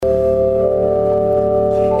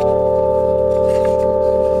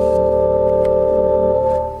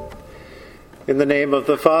the name of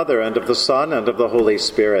the Father, and of the Son, and of the Holy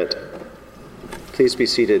Spirit. Please be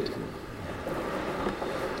seated.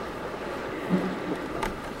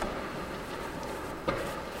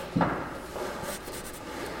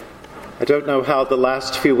 I don't know how the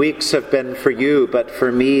last few weeks have been for you, but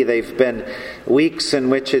for me they've been weeks in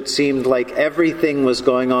which it seemed like everything was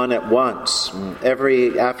going on at once.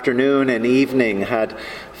 Every afternoon and evening had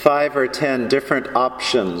 5 or 10 different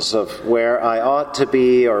options of where I ought to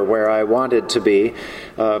be or where I wanted to be.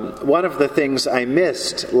 One of the things I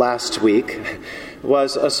missed last week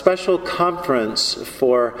was a special conference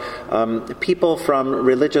for people from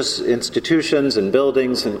religious institutions and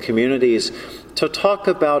buildings and communities to talk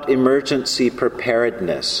about emergency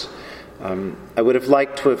preparedness. I would have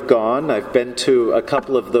liked to have gone. I've been to a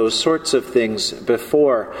couple of those sorts of things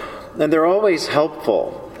before, and they're always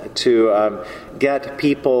helpful to get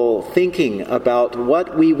people thinking about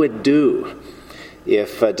what we would do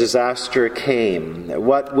if a disaster came.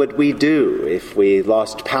 What would we do if we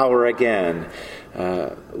lost power again?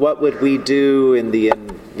 What would we do in the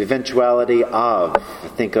eventuality of,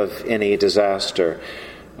 think of any disaster?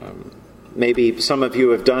 Maybe some of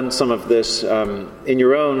you have done some of this in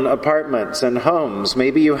your own apartments and homes.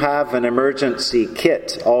 Maybe you have an emergency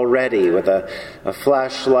kit already with a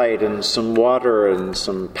flashlight and some water and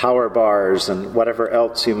some power bars and whatever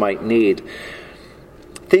else you might need.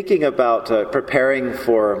 Thinking about preparing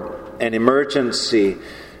for an emergency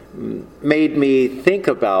made me think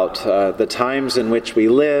about the times in which we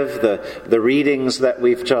live, the readings that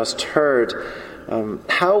we've just heard,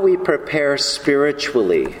 how we prepare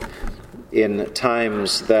spiritually in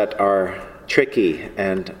times that are tricky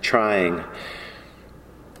and trying.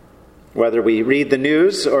 Whether we read the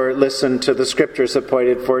news or listen to the scriptures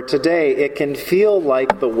appointed for today, it can feel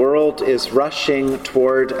like the world is rushing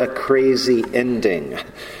toward a crazy ending.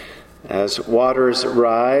 As waters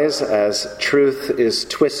rise, as truth is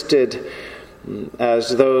twisted,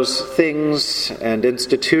 as those things and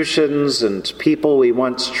institutions and people we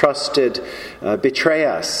once trusted betray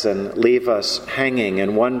us and leave us hanging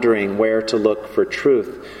and wondering where to look for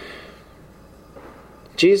truth.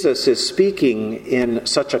 Jesus is speaking in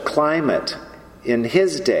such a climate in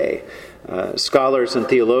his day. Scholars and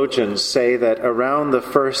theologians say that around the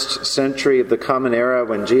first century of the Common Era,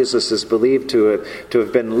 when Jesus is believed to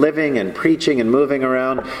have been living and preaching and moving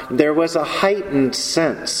around, there was a heightened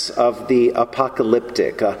sense of the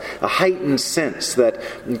apocalyptic, a heightened sense that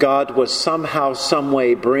God was somehow, some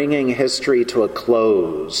way bringing history to a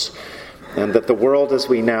close, and that the world as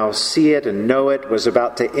we now see it and know it was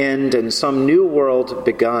about to end and some new world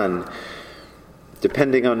begun.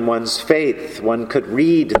 Depending on one's faith, one could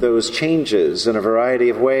read those changes in a variety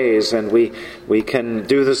of ways, and we can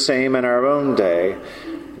do the same in our own day.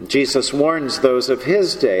 Jesus warns those of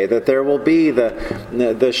his day that there will be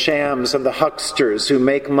the shams and the hucksters who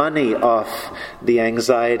make money off the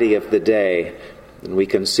anxiety of the day. And we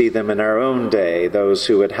can see them in our own day, those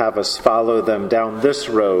who would have us follow them down this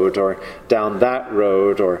road or down that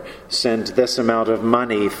road, or send this amount of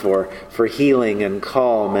money for healing and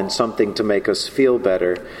calm and something to make us feel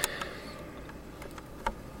better.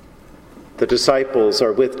 The disciples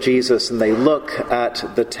are with Jesus and they look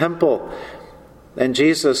at the temple. And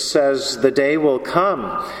Jesus says the day will come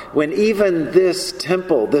when even this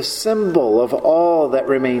temple, this symbol of all that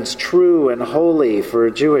remains true and holy for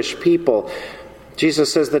a Jewish people,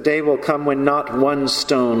 Jesus says the day will come when not one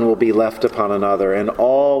stone will be left upon another, and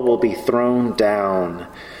all will be thrown down.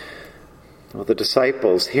 Well, the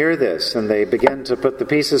disciples hear this, and they begin to put the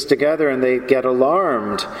pieces together, and they get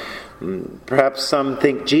alarmed. Perhaps some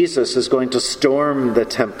think Jesus is going to storm the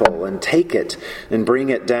temple and take it and bring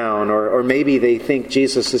it down, or maybe they think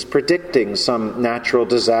Jesus is predicting some natural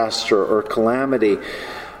disaster or calamity.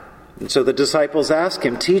 And so the disciples ask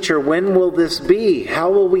him, "Teacher, when will this be? How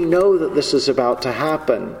will we know that this is about to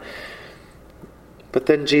happen?" But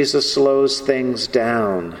then Jesus slows things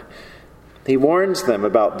down. He warns them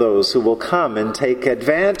about those who will come and take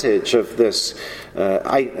advantage of this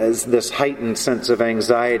heightened sense of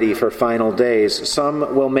anxiety for final days.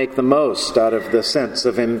 Some will make the most out of the sense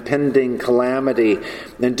of impending calamity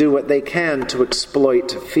and do what they can to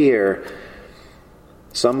exploit fear.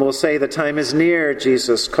 Some will say the time is near,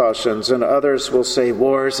 Jesus cautions, and others will say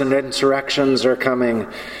wars and insurrections are coming.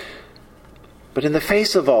 But in the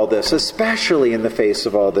face of all this, especially in the face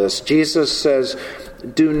of all this, Jesus says,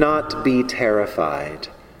 do not be terrified.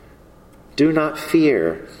 Do not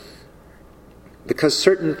fear, because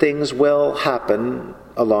certain things will happen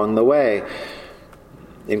along the way.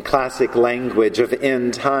 in classic language of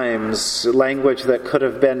end times, language that could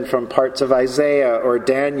have been from parts of Isaiah or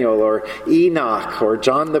Daniel or Enoch or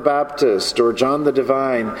John the Baptist or John the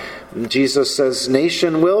Divine. Jesus says,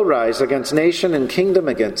 nation will rise against nation and kingdom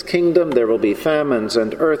against kingdom. There will be famines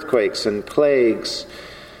and earthquakes and plagues.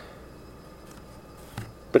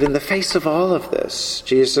 But in the face of all of this,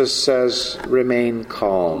 Jesus says, remain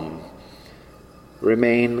calm.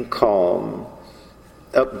 Remain calm.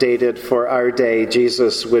 Updated for our day,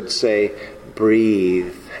 Jesus would say,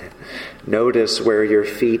 breathe. Notice where your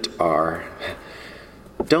feet are.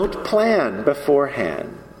 Don't plan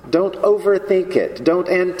beforehand. Don't overthink it. Don't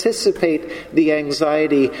anticipate the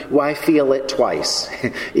anxiety. Why feel it twice?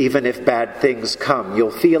 Even if bad things come,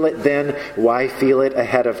 you'll feel it then. Why feel it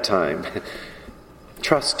ahead of time?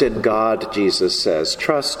 Trust in God, Jesus says.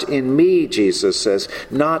 Trust in me, Jesus says.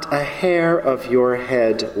 Not a hair of your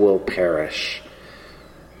head will perish.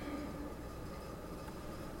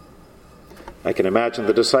 I can imagine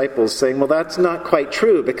the disciples saying, well, that's not quite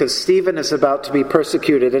true because Stephen is about to be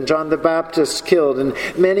persecuted and John the Baptist killed and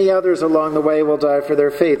many others along the way will die for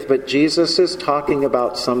their faith. But Jesus is talking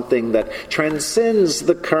about something that transcends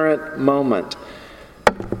the current moment.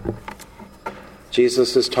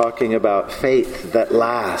 Jesus is talking about faith that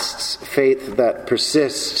lasts, faith that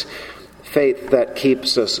persists, faith that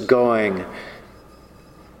keeps us going.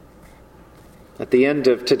 At the end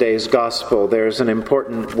of today's gospel, there's an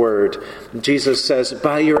important word. Jesus says,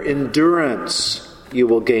 by your endurance, you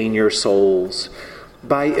will gain your souls.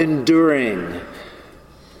 By enduring,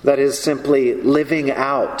 that is simply living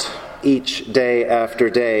out each day after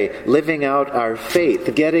day, living out our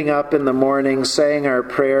faith, getting up in the morning, saying our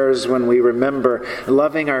prayers when we remember,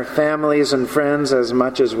 loving our families and friends as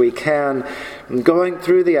much as we can, going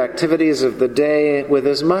through the activities of the day with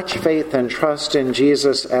as much faith and trust in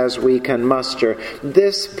Jesus as we can muster.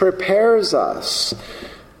 This prepares us.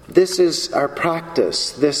 This is our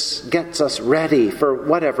practice. This gets us ready for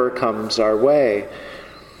whatever comes our way.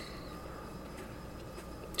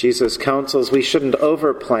 Jesus counsels we shouldn't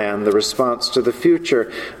overplan the response to the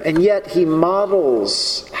future, and yet he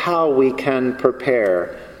models how we can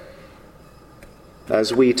prepare.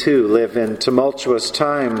 As we too live in tumultuous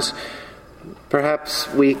times,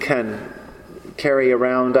 perhaps we can carry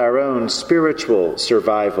around our own spiritual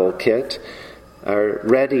survival kit, our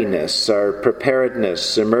readiness, our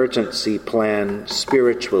preparedness, emergency plan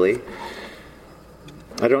spiritually.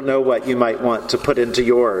 I don't know what you might want to put into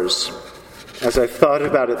yours. As I've thought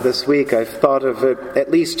about it this week, I've thought of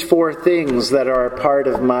at least 4 things that are a part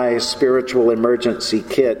of my spiritual emergency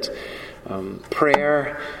kit.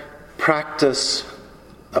 Prayer, practice,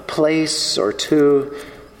 a place or 2,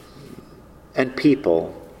 and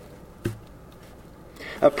people.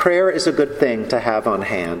 A prayer is a good thing to have on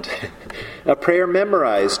hand. A prayer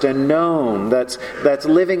memorized and known that's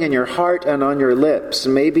living in your heart and on your lips.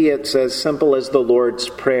 Maybe it's as simple as the Lord's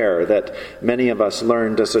Prayer that many of us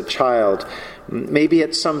learned as a child. Maybe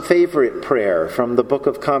it's some favorite prayer from the Book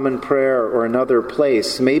of Common Prayer or another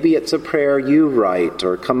place. Maybe it's a prayer you write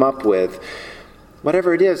or come up with.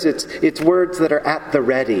 Whatever it is, it's words that are at the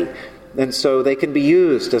ready. And so they can be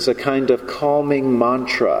used as a kind of calming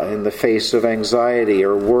mantra in the face of anxiety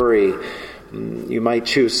or worry. You might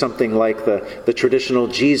choose something like the traditional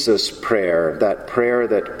Jesus prayer, that prayer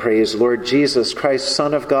that prays, Lord Jesus Christ,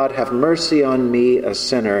 Son of God, have mercy on me, a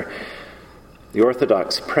sinner. The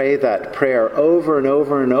Orthodox pray that prayer over and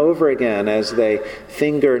over and over again as they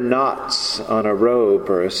finger knots on a robe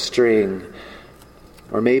or a string.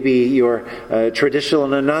 Or maybe you're traditional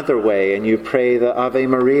in another way and you pray the Ave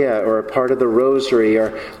Maria or a part of the Rosary,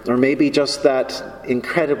 or maybe just that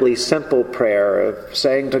incredibly simple prayer of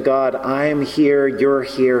saying to God, I'm here, you're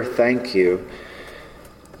here, thank you.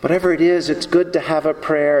 Whatever it is, it's good to have a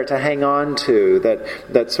prayer to hang on to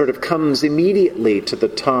that sort of comes immediately to the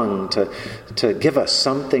tongue to give us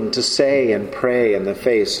something to say and pray in the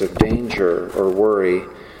face of danger or worry.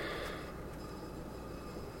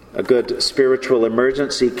 A good spiritual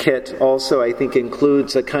emergency kit also, I think,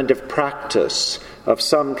 includes a kind of practice of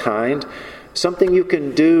some kind, something you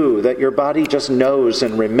can do that your body just knows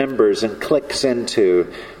and remembers and clicks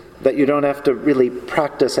into, that you don't have to really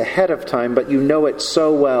practice ahead of time, but you know it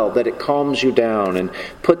so well that it calms you down and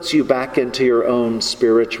puts you back into your own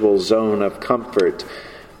spiritual zone of comfort.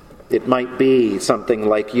 It might be something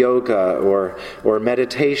like yoga or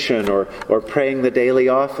meditation or praying the daily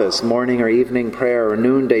office, morning or evening prayer or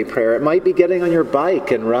noonday prayer. It might be getting on your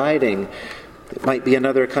bike and riding. It might be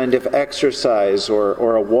another kind of exercise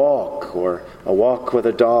or a walk with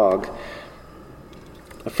a dog.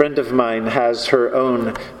 A friend of mine has her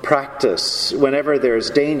own practice. Whenever there's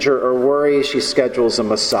danger or worry, she schedules a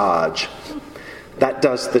massage. That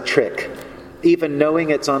does the trick. Even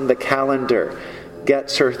knowing it's on the calendar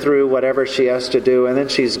gets her through whatever she has to do, and then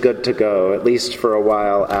she's good to go, at least for a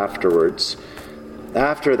while afterwards.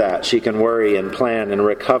 After that, she can worry and plan and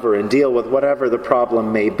recover and deal with whatever the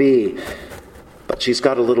problem may be. But she's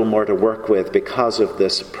got a little more to work with because of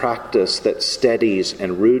this practice that steadies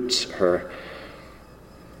and roots her.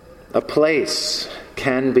 A place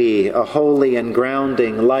can be a holy and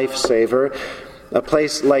grounding lifesaver. A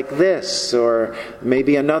place like this, or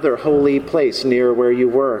maybe another holy place near where you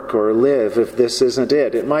work or live, if this isn't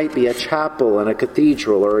it. It might be a chapel and a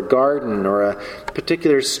cathedral or a garden or a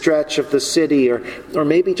particular stretch of the city, or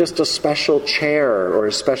maybe just a special chair or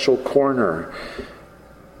a special corner.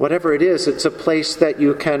 Whatever it is, it's a place that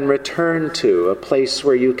you can return to, a place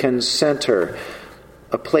where you can center,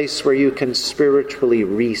 a place where you can spiritually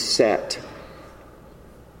reset.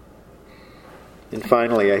 And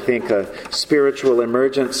finally, I think a spiritual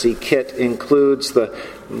emergency kit includes the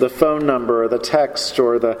phone number or the text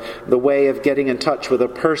or the way of getting in touch with a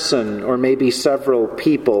person or maybe several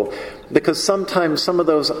people, because sometimes some of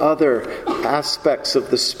those other aspects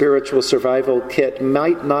of the spiritual survival kit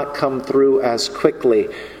might not come through as quickly.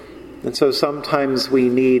 And so sometimes we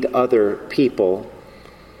need other people.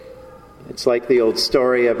 It's like the old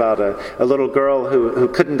story about a little girl who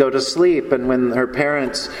couldn't go to sleep, and when her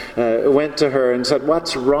parents went to her and said,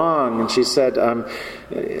 "What's wrong?" And she said,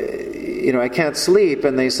 I can't sleep.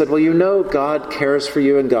 And they said, "Well, God cares for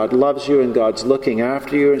you and God loves you and God's looking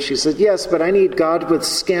after you." And she said, "Yes, but I need God with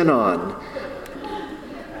skin on."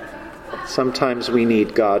 Sometimes we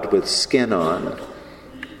need God with skin on,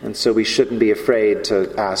 and so we shouldn't be afraid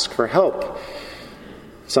to ask for help.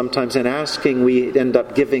 Sometimes in asking, we end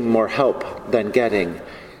up giving more help than getting,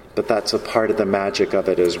 but that's a part of the magic of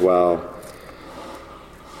it as well.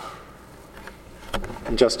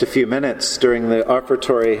 In just a few minutes during the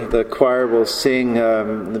offertory, the choir will sing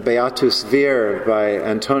the Beatus Vir by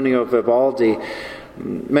Antonio Vivaldi.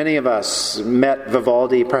 Many of us met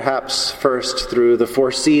Vivaldi perhaps first through the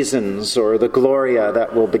Four Seasons or the Gloria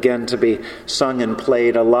that will begin to be sung and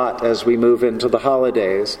played a lot as we move into the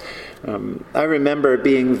holidays. I remember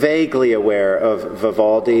being vaguely aware of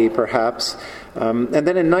Vivaldi perhaps. And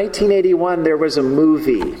then in 1981 there was a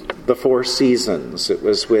movie, The Four Seasons. It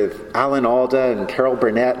was with Alan Alda and Carol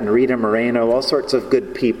Burnett and Rita Moreno, all sorts of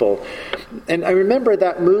good people. And I remember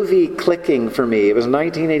that movie clicking for me. It was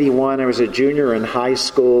 1981, I was a junior in high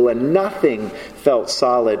school, and nothing felt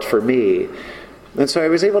solid for me. And so I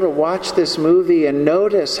was able to watch this movie and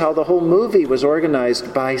notice how the whole movie was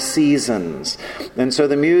organized by seasons. And so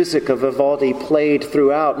the music of Vivaldi played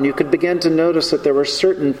throughout, and you could begin to notice that there were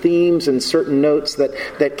certain themes and certain notes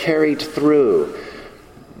that carried through.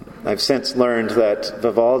 I've since learned that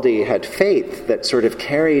Vivaldi had faith that sort of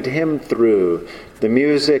carried him through the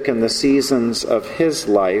music and the seasons of his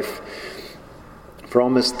life. For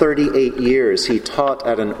almost 38 years, he taught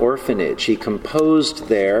at an orphanage. He composed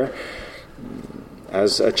there.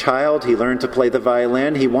 As a child, he learned to play the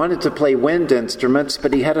violin. He wanted to play wind instruments,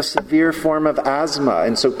 but he had a severe form of asthma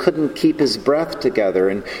and so couldn't keep his breath together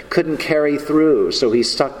and couldn't carry through, so he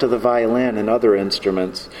stuck to the violin and other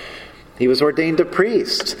instruments. He was ordained a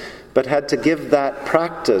priest, but had to give that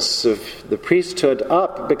practice of the priesthood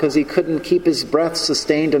up because he couldn't keep his breath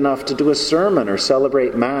sustained enough to do a sermon or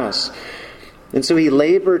celebrate Mass. And so he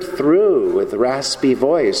labored through with a raspy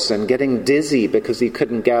voice and getting dizzy because he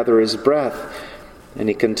couldn't gather his breath. And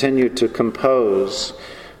he continued to compose.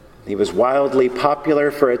 He was wildly popular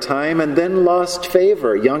for a time and then lost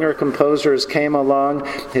favor. Younger composers came along,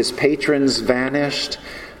 his patrons vanished,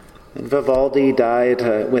 and Vivaldi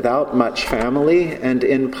died without much family and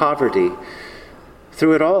in poverty.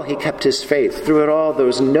 Through it all, he kept his faith. Through it all,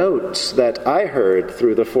 those notes that I heard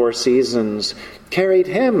through the Four Seasons carried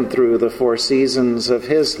him through the Four Seasons of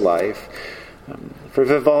his life. For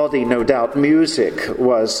Vivaldi, no doubt, music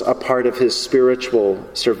was a part of his spiritual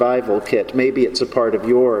survival kit. Maybe it's a part of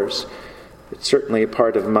yours. It's certainly a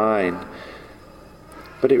part of mine.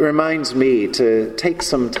 But it reminds me to take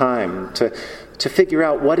some time to figure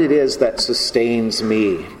out what it is that sustains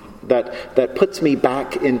me, that puts me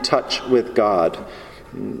back in touch with God.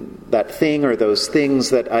 That thing or those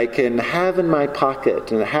things that I can have in my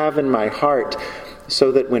pocket and have in my heart,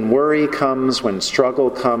 so that when worry comes, when struggle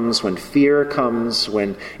comes, when fear comes,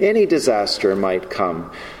 when any disaster might come,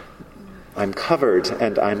 I'm covered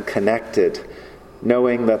and I'm connected,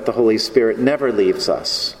 knowing that the Holy Spirit never leaves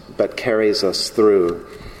us, but carries us through.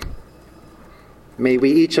 May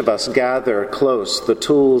we each of us gather close the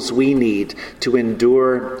tools we need to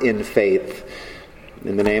endure in faith.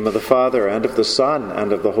 In the name of the Father, and of the Son,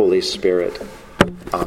 and of the Holy Spirit. Amen.